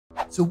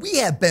So we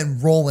have been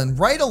rolling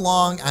right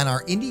along on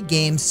our indie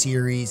game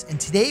series, and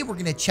today we're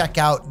going to check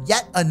out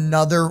yet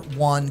another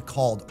one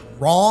called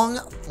Wrong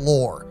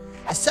Floor.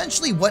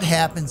 Essentially what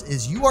happens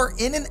is you are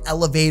in an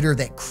elevator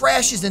that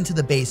crashes into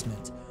the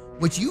basement.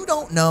 What you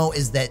don't know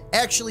is that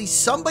actually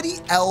somebody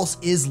else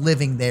is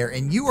living there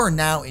and you are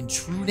now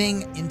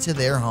intruding into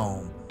their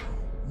home.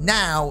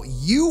 Now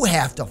you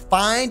have to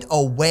find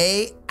a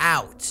way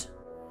out.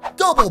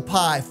 Double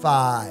pie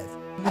five.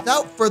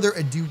 Without further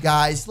ado,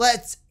 guys,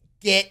 let's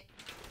get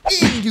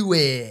into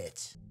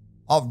it.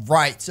 All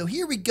right, so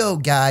here we go,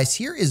 guys.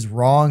 Here is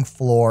Wrong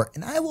Floor,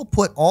 and I will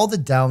put all the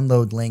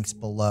download links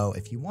below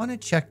if you want to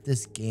check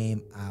this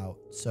game out.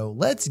 So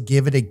let's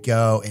give it a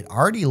go. It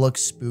already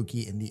looks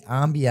spooky, and the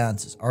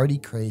ambiance is already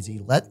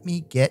crazy. Let me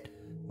get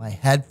my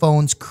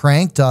headphones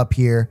cranked up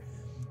here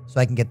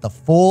so I can get the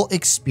full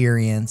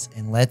experience,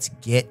 and let's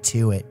get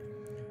to it.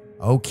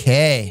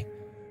 Okay,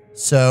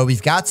 so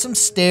we've got some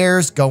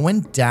stairs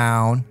going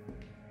down.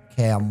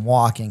 Okay, I'm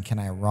walking. Can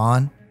I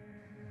run?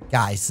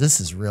 Guys, this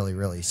is really,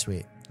 really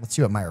sweet. Let's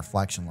see what my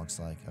reflection looks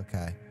like.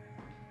 Okay.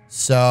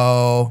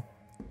 So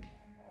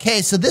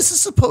this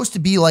is supposed to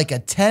be like a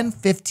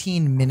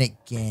 10-15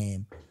 minute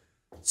game.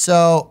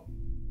 So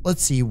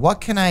let's see.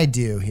 What can I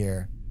do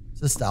here? Is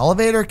this the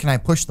elevator? Can I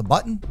push the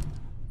button?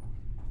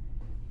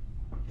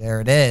 There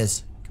it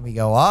is. Can we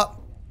go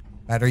up?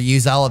 Better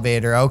use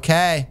elevator.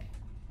 Okay.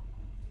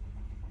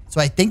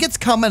 So I think it's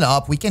coming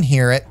up. We can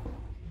hear it.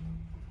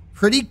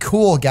 Pretty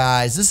cool,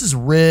 guys. This is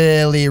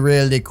really,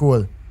 really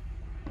cool.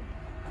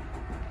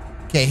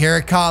 Okay, here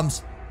it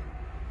comes.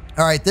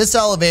 All right, this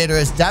elevator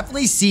has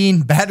definitely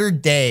seen better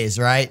days,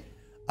 right?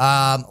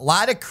 A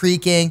lot of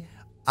creaking.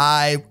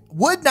 I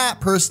would not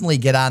personally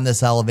get on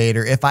this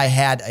elevator if I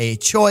had a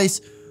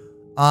choice.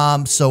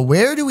 So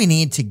where do we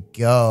need to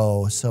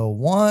go? So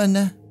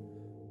 1,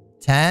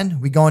 10.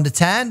 We going to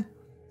 10?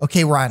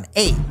 Okay, we're on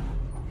 8.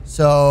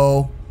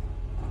 So,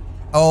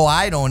 oh,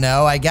 I don't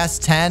know. I guess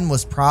 10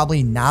 was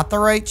probably not the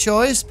right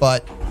choice,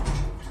 but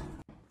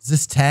is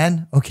this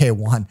 10? Okay,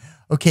 1.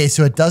 Okay,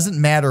 so it doesn't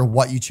matter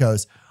what you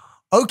chose.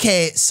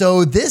 Okay,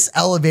 so this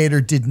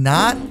elevator did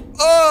not...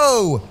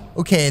 Oh!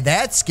 Okay,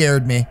 that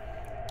scared me.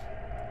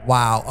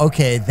 Wow.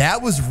 Okay,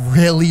 that was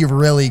really,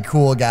 really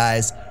cool,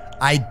 guys.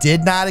 I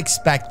did not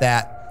expect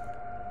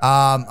that.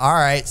 All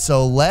right,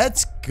 so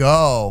let's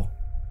go.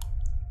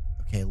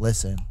 Okay,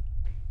 listen.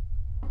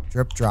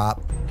 Drip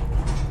drop.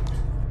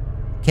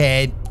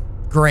 Okay,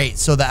 great.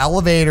 So the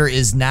elevator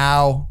is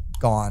now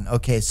gone.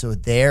 Okay, so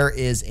there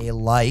is a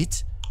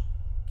light.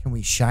 Can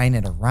we shine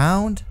it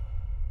around?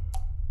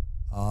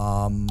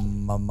 Okay,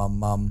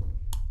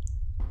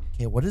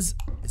 what is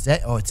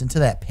that? Oh, it's into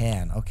that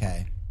pan.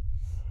 Okay.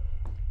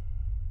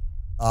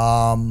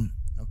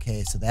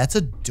 Okay, so that's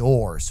a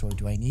door. So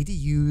do I need to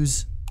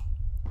use...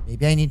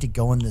 Maybe I need to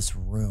go in this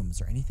room. Is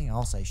there anything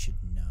else I should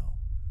know?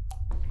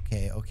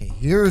 Okay,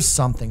 here's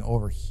something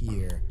over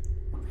here.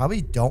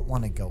 Probably don't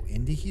want to go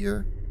into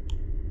here.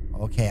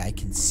 Okay, I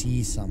can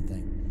see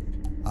something.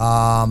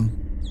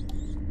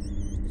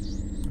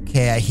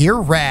 Okay, I hear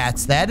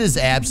rats. That is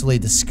absolutely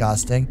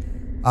disgusting.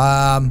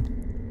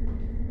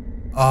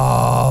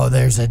 Oh,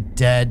 there's a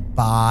dead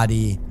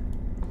body.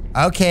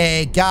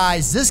 Okay,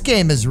 guys, this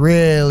game is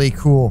really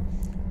cool.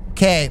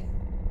 Okay.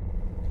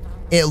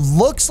 It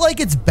looks like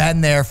it's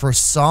been there for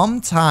some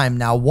time.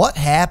 Now, what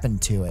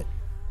happened to it?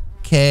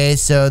 Okay,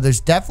 so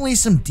there's definitely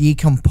some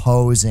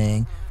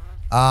decomposing.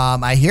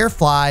 I hear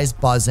flies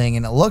buzzing,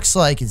 and it looks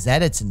like, is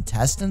that its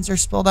intestines are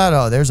spilled out?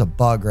 Oh, there's a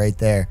bug right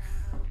there.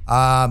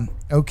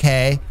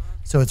 Okay.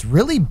 So it's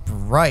really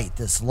bright,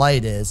 this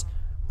light is.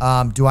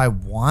 Do I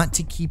want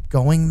to keep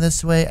going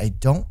this way? I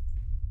don't.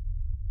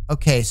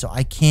 Okay, so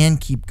I can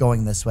keep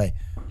going this way.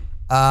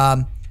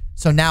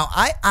 So now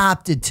I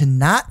opted to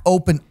not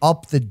open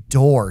up the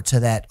door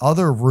to that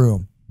other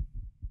room.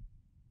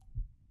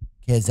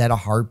 Okay, is that a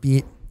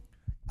heartbeat?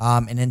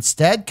 And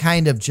instead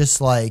kind of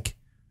just like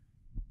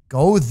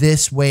go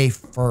this way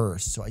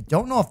first. So I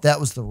don't know if that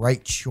was the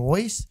right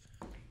choice.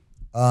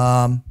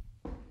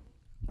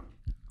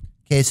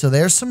 Okay, so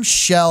there's some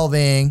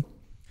shelving.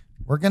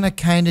 We're going to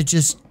kind of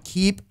just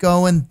keep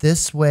going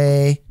this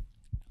way.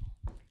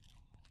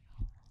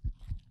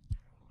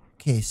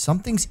 Okay,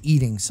 something's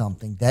eating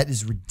something. That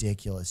is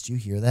ridiculous. Do you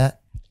hear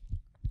that?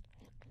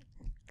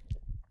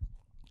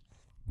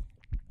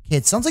 Okay,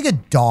 it sounds like a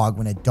dog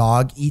when a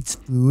dog eats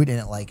food and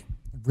it like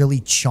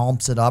really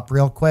chomps it up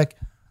real quick.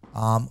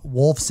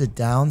 Wolfs it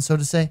down, so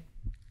to say.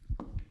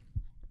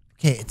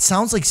 Okay, it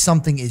sounds like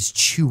something is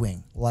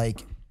chewing.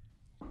 Like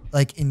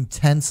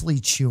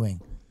intensely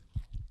chewing.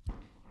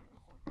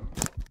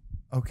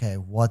 Okay,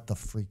 what the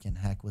freaking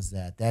heck was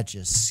that? That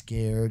just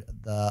scared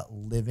the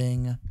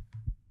living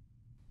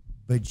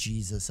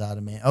bejesus out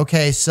of me.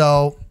 Okay,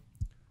 so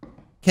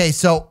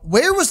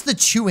where was the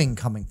chewing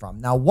coming from?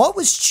 Now, what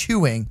was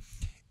chewing?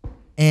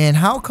 And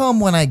how come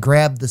when I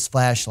grabbed this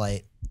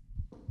flashlight,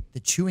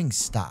 the chewing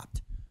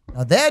stopped?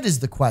 Now, that is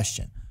the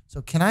question.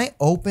 So, can I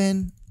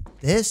open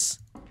this?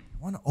 I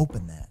want to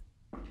open that.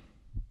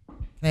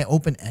 Can I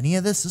open any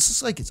of this? This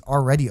looks like it's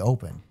already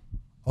open.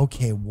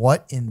 Okay,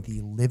 what in the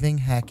living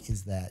heck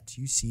is that?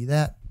 Do you see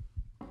that?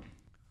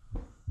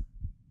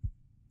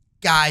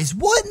 Guys,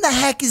 what in the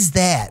heck is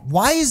that?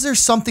 Why is there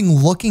something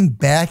looking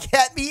back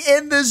at me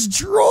in this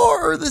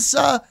drawer, this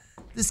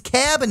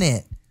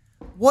cabinet?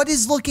 What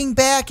is looking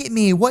back at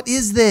me? What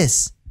is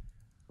this?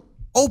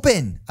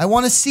 Open. I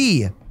want to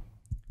see.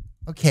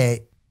 Okay.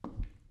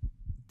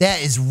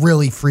 That is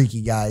really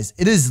freaky, guys.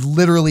 It is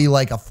literally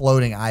like a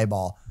floating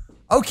eyeball.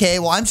 Okay,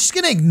 well, I'm just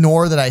going to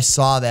ignore that I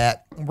saw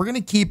that. We're going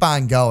to keep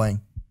on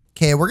going.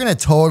 Okay, we're going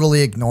to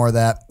totally ignore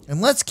that.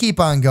 And let's keep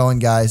on going,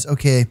 guys.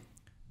 Okay,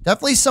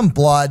 definitely some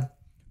blood.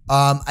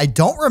 I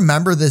don't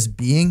remember this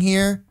being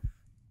here.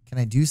 Can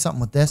I do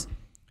something with this?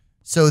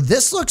 So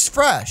this looks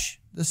fresh.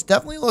 This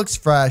definitely looks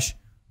fresh.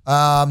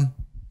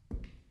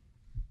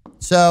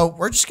 So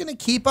we're just going to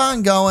keep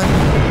on going.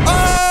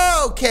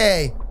 Oh,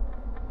 okay.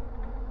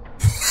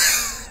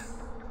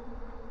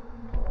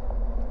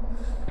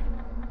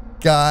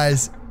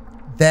 Guys,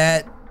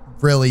 that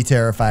really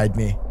terrified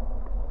me.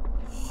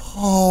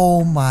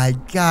 Oh my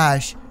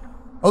gosh.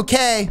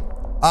 Okay.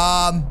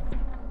 I'll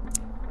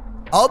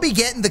be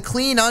getting the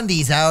clean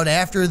undies out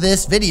after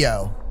this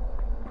video.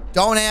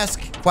 Don't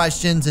ask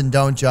questions and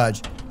don't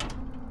judge.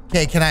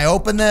 Okay, can I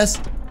open this?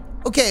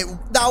 Okay,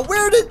 now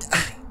where did...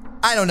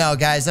 I don't know,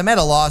 guys. I'm at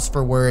a loss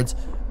for words.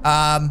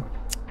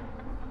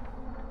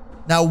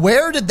 Now,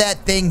 where did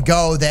that thing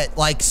go that,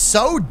 like,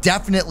 so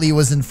definitely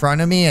was in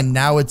front of me and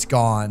now it's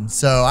gone?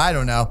 So, I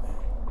don't know.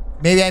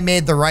 Maybe I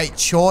made the right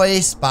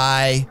choice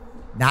by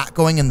not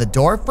going in the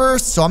door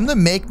first. So, I'm going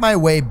to make my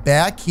way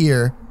back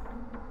here.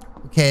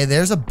 Okay,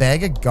 there's a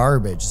bag of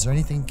garbage. Is there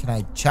anything? Can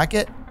I check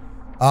it?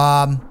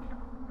 A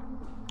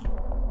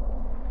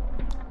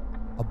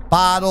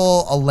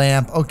bottle, a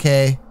lamp.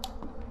 Okay.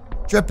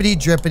 Drippity,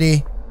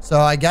 drippity. So,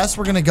 I guess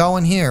we're going to go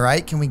in here,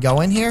 right? Can we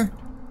go in here?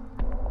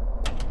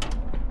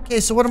 Okay,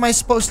 so what am I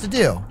supposed to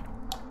do?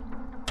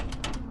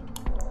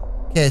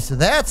 Okay, so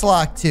that's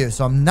locked too.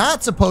 So I'm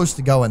not supposed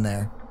to go in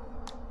there.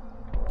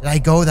 Did I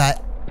go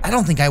that? I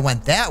don't think I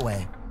went that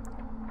way.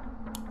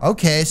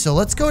 Okay, so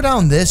let's go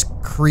down this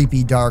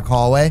creepy dark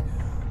hallway.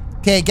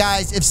 Okay,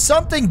 guys, if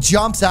something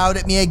jumps out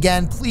at me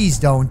again, please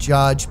don't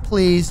judge,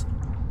 please.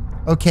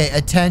 Okay,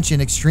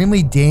 attention,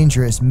 extremely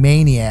dangerous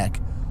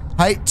maniac.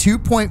 Height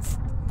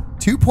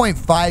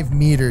 2.5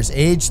 meters,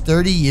 age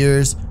 30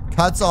 years,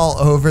 cuts all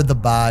over the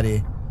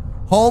body.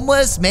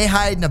 Homeless, may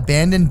hide in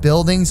abandoned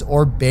buildings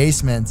or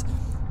basements.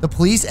 The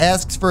police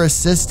asks for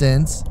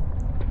assistance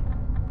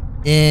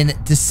in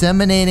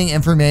disseminating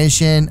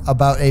information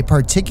about a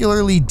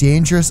particularly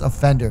dangerous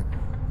offender.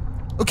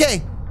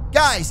 Okay,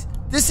 guys,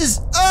 this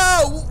is...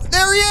 Oh,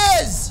 there he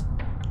is!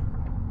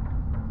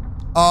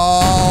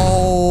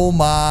 Oh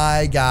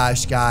my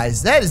gosh,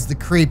 guys. That is the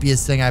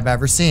creepiest thing I've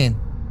ever seen.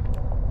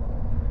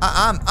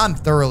 I'm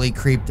thoroughly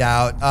creeped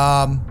out.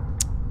 I'm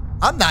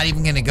not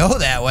even gonna go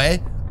that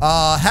way.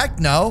 Heck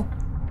no.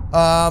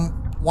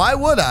 Why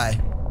would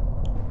I?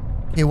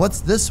 Okay,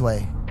 what's this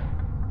way?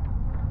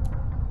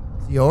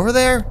 Is he over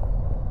there?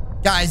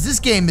 Guys, this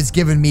game is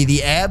giving me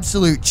the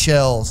absolute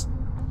chills.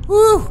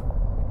 Woo!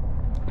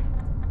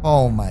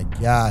 Oh my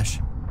gosh.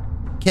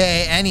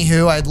 Okay,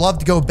 anywho, I'd love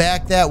to go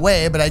back that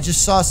way, but I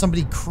just saw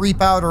somebody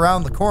creep out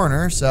around the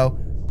corner, so...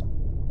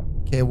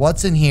 Okay,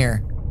 what's in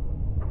here?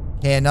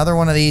 Okay, another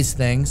one of these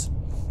things.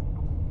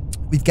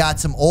 We've got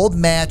some old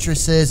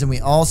mattresses, and we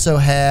also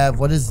have...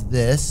 What is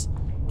this?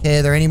 Okay,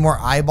 are there any more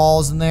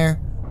eyeballs in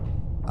there?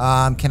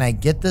 Can I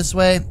get this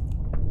way?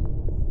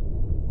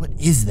 What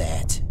is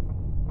that?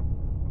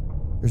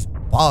 There's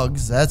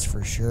bugs, that's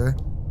for sure.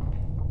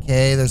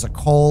 Okay, there's a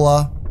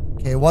cola.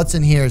 Okay, what's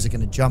in here? Is it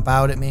going to jump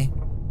out at me?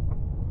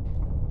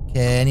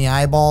 Okay, any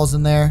eyeballs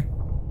in there?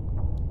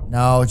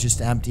 No,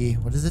 just empty.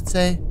 What does it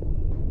say?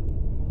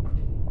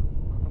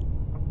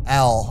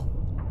 L.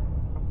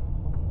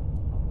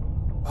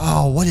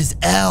 Oh, what is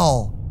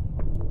L?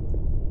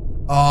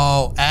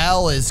 Oh,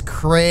 L is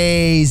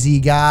crazy,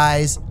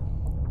 guys.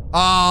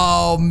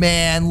 Oh,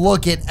 man,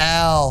 look at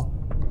L.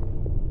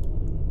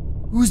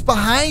 Who's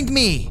behind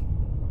me?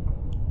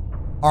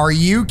 Are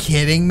you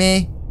kidding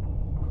me?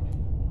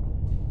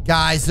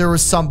 Guys, there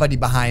was somebody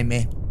behind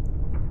me.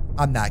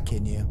 I'm not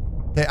kidding you.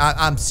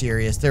 I'm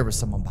serious. There was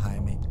someone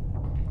behind me.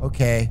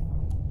 Okay.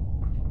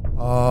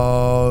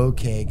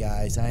 Okay,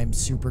 guys. I am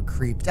super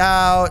creeped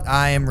out.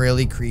 I am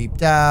really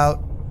creeped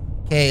out.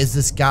 Okay, is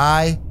this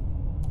guy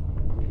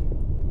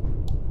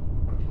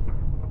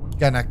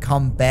gonna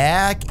come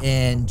back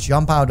and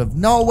jump out of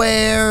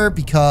nowhere?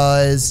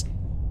 Because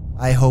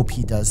I hope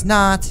he does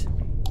not.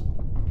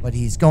 But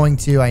he's going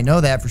to. I know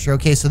that for sure.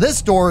 Okay, so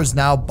this door is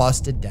now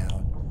busted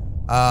down.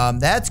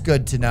 That's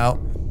good to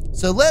know.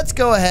 So let's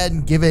go ahead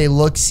and give a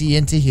look-see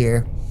into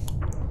here.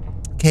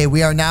 Okay,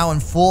 we are now in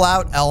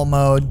full-out L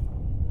mode.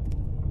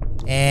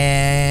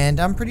 And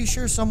I'm pretty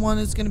sure someone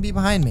is going to be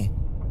behind me.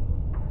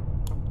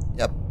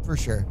 Yep, for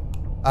sure.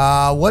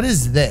 What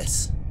is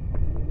this?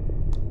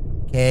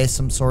 Okay,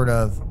 some sort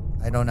of...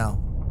 I don't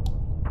know.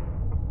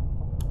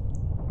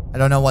 I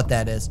don't know what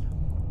that is.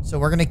 So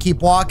we're going to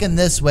keep walking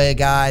this way,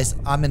 guys.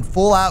 I'm in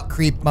full-out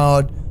creep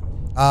mode.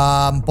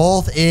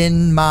 Both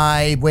in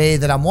my way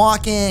that I'm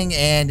walking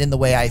and in the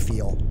way I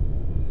feel.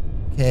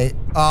 Okay.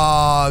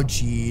 Oh,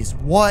 geez.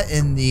 What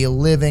in the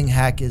living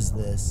heck is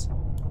this?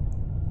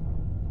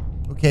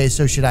 Okay,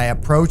 so should I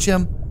approach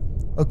him?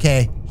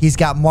 Okay, he's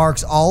got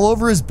marks all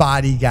over his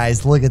body,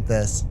 guys. Look at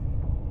this.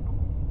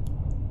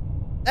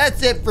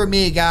 That's it for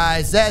me,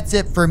 guys. That's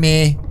it for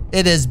me.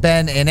 It has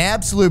been an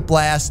absolute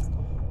blast.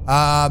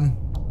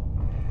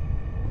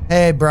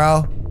 Hey,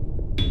 bro.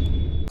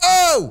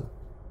 Oh!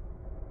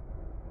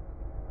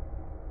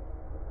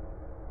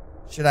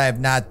 Should I have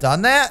not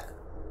done that?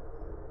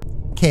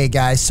 Okay,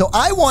 guys, so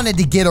I wanted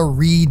to get a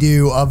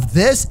redo of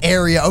this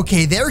area.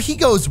 Okay, there he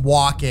goes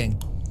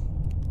walking.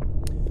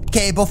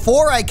 Okay,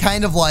 before I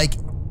kind of like,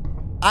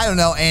 I don't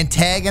know,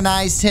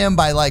 antagonized him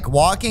by like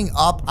walking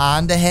up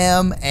onto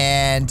him,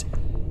 and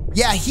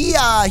yeah,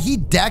 he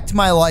decked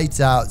my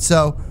lights out.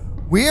 So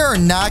we are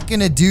not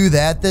gonna do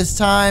that this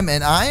time,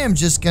 and I am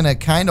just gonna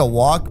kind of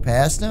walk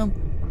past him.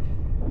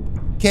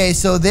 Okay,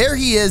 so there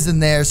he is in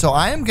there. So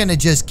I am gonna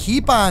just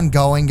keep on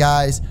going,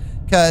 guys,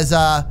 because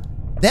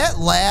that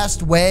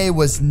last way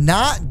was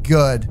not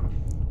good.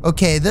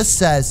 Okay, this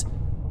says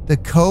the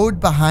code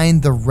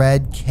behind the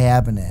red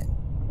cabinet.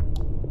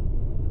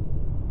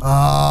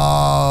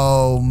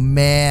 Oh,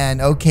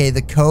 man. Okay,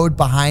 the code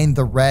behind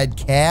the red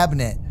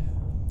cabinet.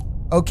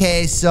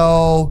 Okay,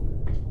 so,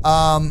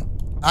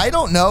 I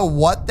don't know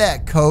what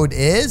that code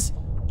is.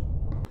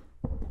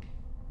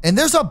 And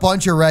there's a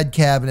bunch of red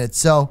cabinets,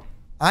 so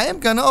I am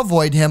gonna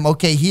avoid him.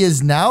 Okay, he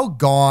is now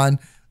gone.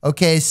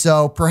 Okay,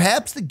 so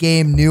perhaps the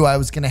game knew I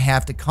was gonna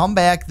have to come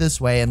back this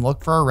way and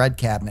look for a red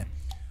cabinet.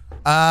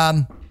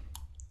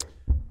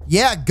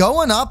 Yeah,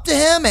 going up to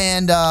him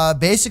and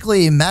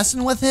basically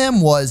messing with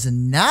him was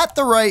not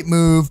the right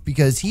move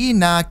because he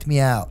knocked me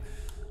out.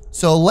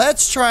 So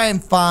let's try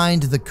and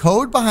find the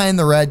code behind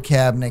the red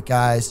cabinet,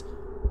 guys.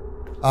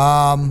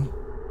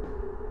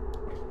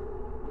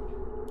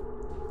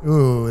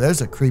 Ooh,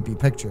 there's a creepy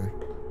picture.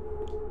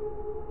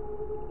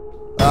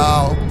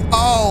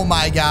 Oh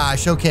my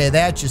gosh. Okay,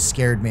 that just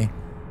scared me.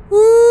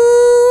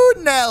 Woo,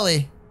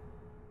 Nelly.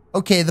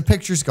 Okay, the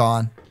picture's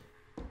gone.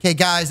 Okay,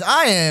 guys,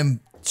 I'm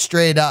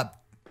straight up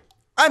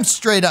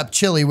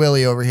Chilly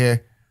Willy over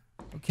here.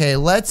 Okay,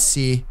 let's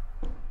see.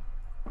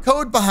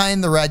 Code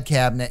behind the red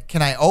cabinet.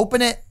 Can I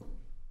open it?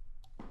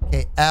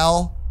 Okay,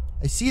 L.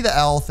 I see the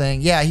L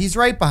thing. Yeah, he's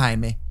right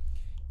behind me.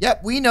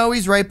 Yep, we know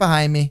he's right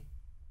behind me.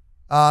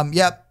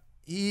 Yep,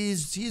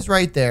 he's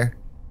right there.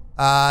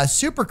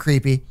 Super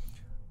creepy.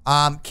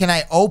 Can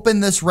I open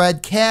this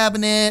red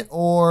cabinet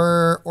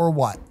or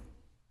what?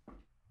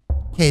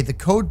 Okay, the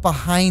code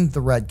behind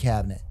the red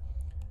cabinet.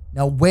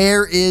 Now,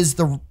 where is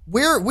the,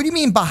 what do you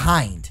mean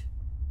behind?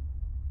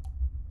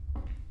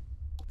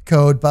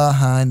 Code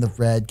behind the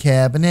red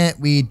cabinet.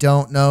 We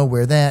don't know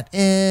where that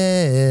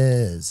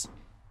is.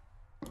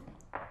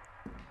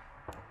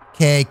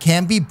 Okay,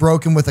 can be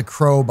broken with a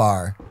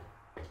crowbar.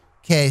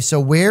 Okay, so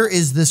where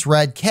is this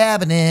red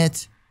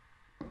cabinet?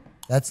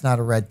 That's not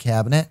a red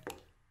cabinet.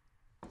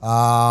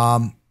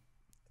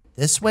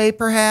 This way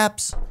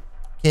perhaps?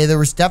 Okay, there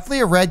was definitely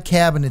a red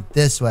cabinet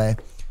this way.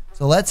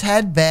 So let's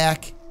head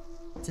back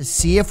to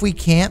see if we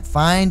can't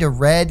find a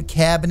red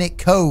cabinet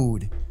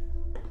code.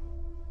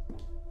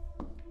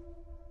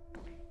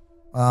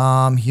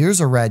 Here's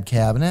a red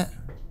cabinet.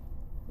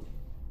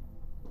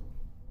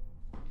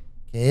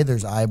 Okay,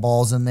 there's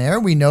eyeballs in there.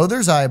 We know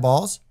there's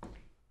eyeballs.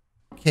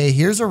 Okay,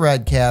 here's a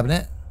red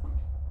cabinet.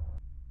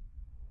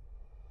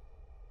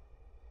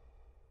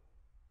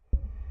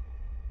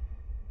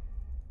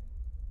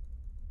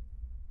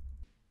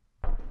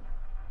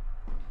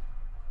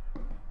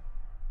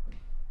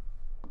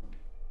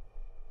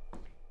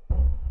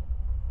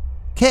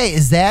 Okay,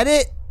 is that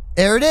it?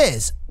 There it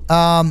is.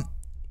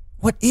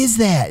 What is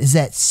that? Is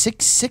that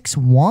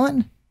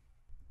 661?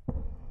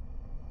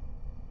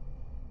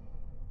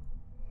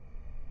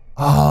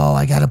 Oh,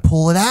 I gotta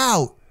pull it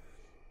out.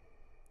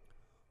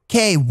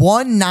 Okay,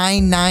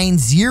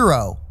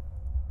 1990.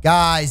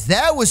 Guys,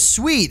 that was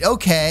sweet.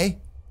 Okay.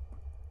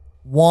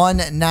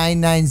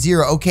 1990.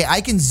 Okay,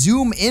 I can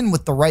zoom in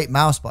with the right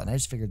mouse button. I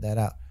just figured that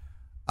out.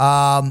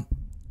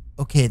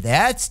 Okay,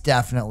 that's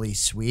definitely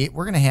sweet.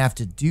 We're gonna have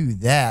to do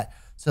that.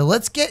 So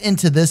let's get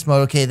into this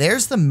mode. Okay,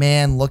 there's the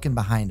man looking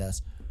behind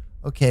us.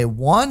 Okay,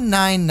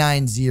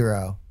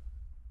 1990.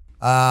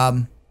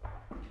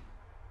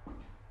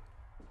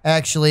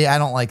 Actually, I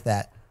don't like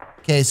that.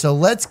 Okay, so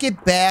let's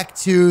get back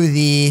to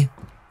the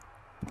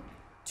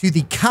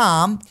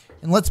comm,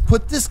 and let's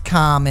put this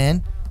comm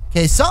in.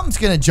 Okay, something's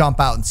gonna jump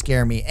out and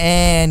scare me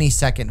any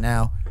second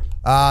now.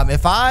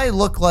 If I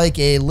look like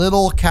a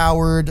little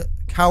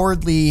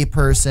cowardly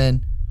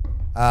person,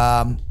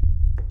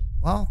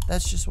 well,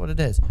 that's just what it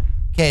is.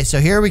 Okay, so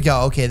here we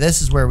go. Okay,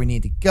 this is where we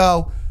need to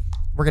go.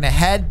 We're gonna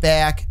head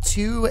back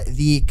to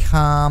the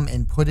comm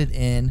and put it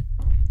in.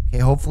 Okay,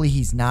 hopefully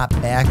he's not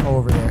back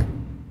over there.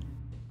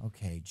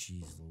 Okay,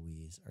 geez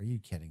Louise, are you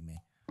kidding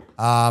me?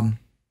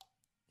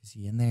 Is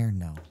he in there?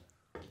 No.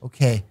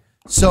 Okay,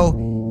 so,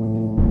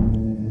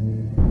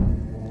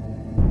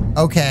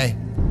 okay,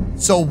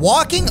 So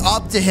walking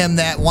up to him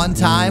that one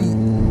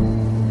time,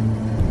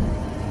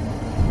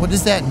 what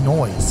is that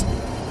noise?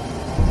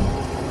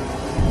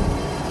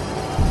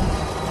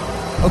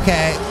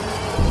 Okay.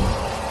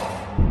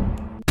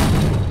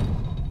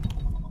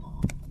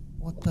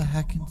 What the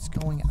heck is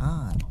going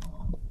on?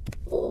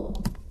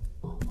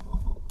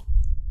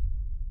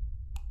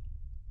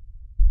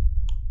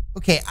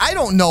 Okay, I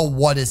don't know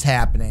what is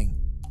happening.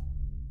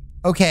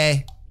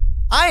 Okay.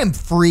 I am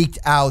freaked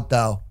out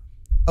though.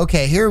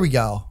 Okay, here we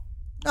go.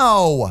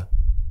 No.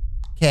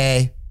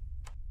 Okay.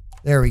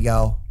 There we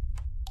go.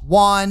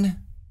 1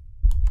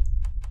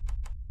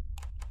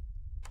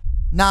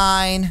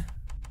 9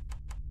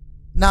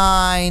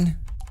 9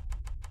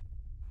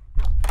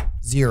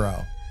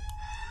 0.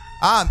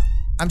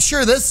 I'm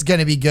sure this is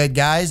gonna be good,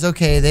 guys.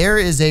 Okay, there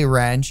is a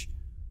wrench.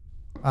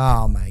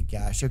 Oh my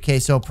gosh. Okay,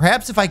 so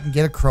perhaps if I can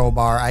get a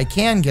crowbar, I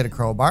can get a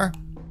crowbar.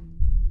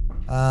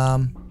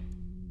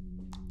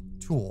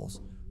 Tools.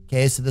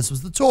 Okay, so this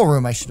was the tool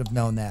room. I should have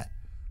known that.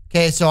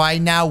 Okay, so I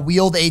now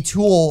wield a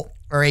tool,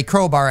 or a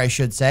crowbar, I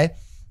should say.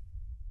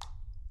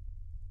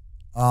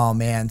 Oh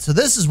man, so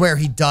this is where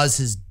he does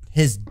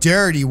his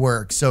dirty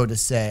work, so to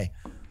say.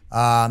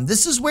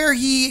 This is where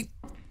he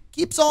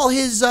keeps all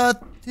his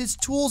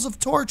tools of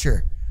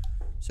torture.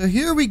 So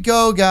here we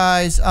go,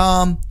 guys.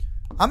 I'm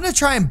gonna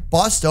try and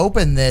bust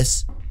open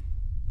this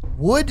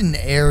wooden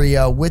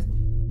area with,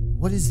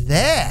 what is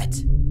that?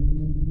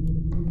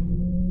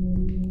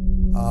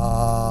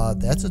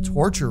 That's a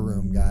torture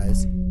room,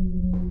 guys.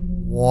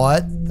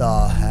 What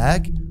the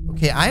heck?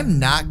 Okay, I am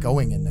not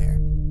going in there.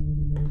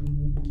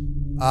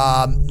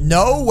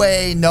 No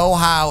way, no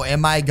how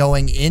am I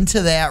going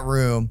into that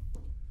room.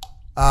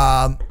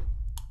 I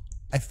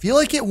feel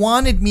like it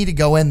wanted me to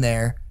go in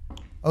there.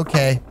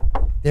 Okay,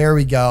 there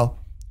we go.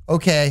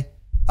 Okay,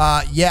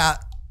 yeah.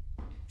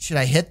 Should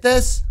I hit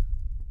this?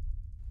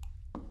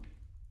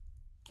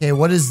 Okay,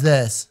 what is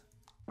this?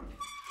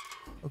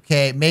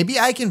 Okay, maybe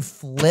I can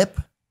flip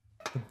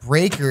the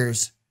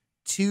breakers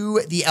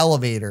to the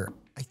elevator.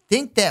 I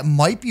think that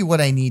might be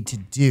what I need to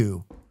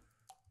do.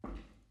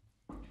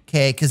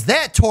 Okay, because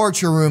that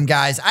torture room,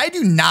 guys, I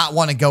do not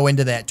want to go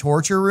into that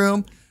torture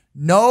room.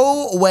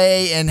 No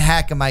way in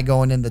heck am I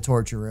going in the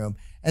torture room.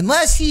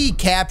 Unless he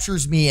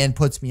captures me and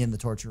puts me in the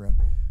torture room.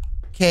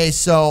 Okay,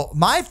 so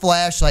my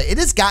flashlight, it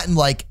has gotten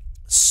like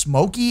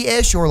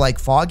smoky-ish or like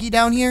foggy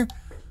down here.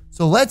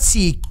 So let's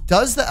see,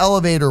 does the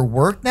elevator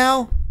work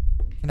now?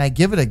 Can I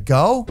give it a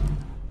go?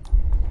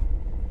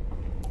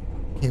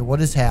 Okay,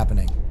 what is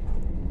happening?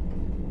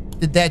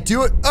 Did that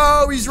do it?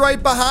 Oh, he's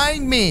right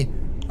behind me.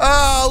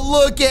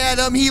 Oh, look at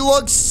him. He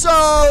looks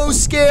so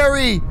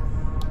scary.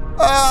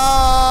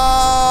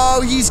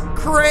 Oh, he's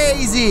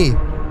crazy.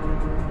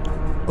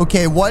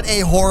 Okay, what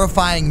a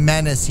horrifying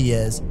menace he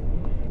is.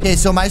 Okay,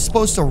 so am I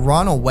supposed to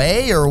run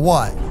away or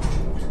what?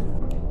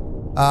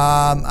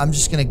 I'm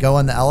just gonna go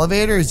in the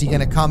elevator. Is he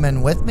gonna come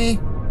in with me?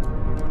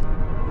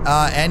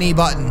 Any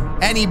button.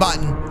 Any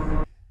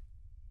button.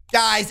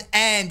 Guys,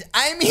 and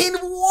I mean,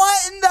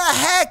 what in the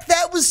heck?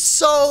 That was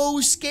so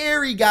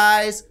scary,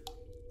 guys.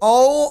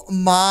 Oh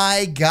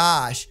my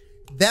gosh.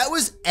 That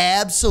was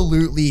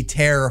absolutely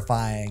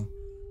terrifying.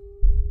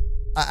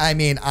 I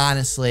mean,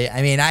 honestly,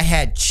 I mean, I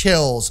had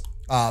chills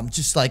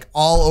just like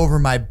all over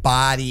my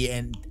body,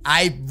 and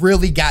I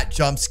really got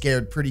jump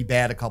scared pretty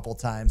bad a couple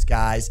times,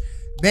 guys.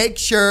 Make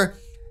sure,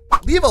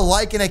 leave a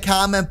like and a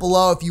comment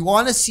below if you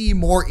want to see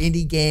more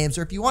indie games,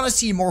 or if you want to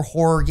see more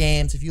horror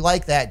games, if you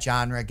like that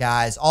genre,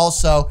 guys.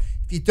 Also,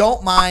 if you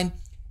don't mind,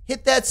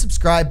 hit that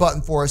subscribe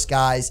button for us,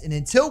 guys. And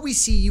until we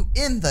see you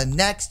in the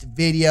next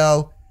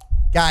video,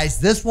 guys,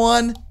 this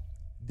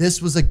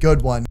was a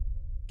good one.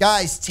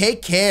 Guys,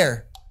 take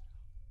care.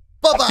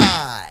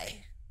 Bye-bye.